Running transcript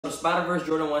The Spider-Verse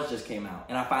Jordan 1s just came out,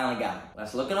 and I finally got them.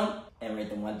 Let's look at them and rate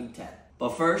them 1 through 10. But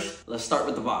first, let's start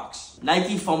with the box.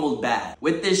 Nike fumbled bad.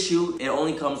 With this shoe, it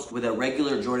only comes with a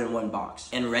regular Jordan 1 box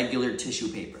and regular tissue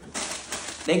paper.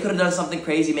 They could have done something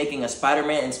crazy making a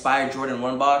Spider-Man inspired Jordan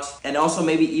 1 box, and also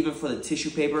maybe even for the tissue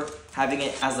paper, having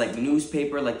it as like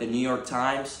newspaper like the New York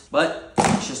Times, but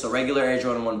it's just a regular Air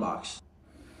Jordan 1 box.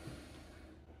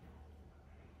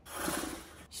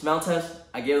 Smell test,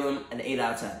 I give them an 8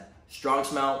 out of 10. Strong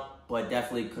smell, but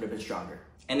definitely could have been stronger.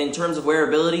 And in terms of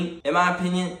wearability, in my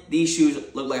opinion, these shoes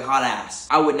look like hot ass.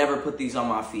 I would never put these on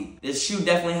my feet. This shoe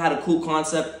definitely had a cool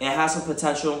concept and it has some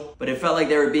potential, but it felt like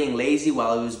they were being lazy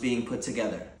while it was being put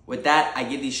together. With that, I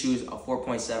give these shoes a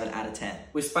 4.7 out of 10.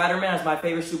 With Spider-Man as my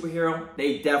favorite superhero,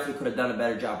 they definitely could have done a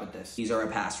better job with this. These are a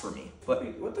pass for me. But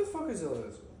wait, what the fuck is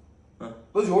this? Huh?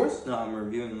 Those yours? No, I'm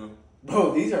reviewing them.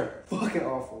 Bro, these are fucking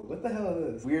awful. What the hell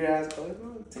is this? Weird ass colors,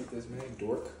 bro. Take this, man.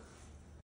 Dork.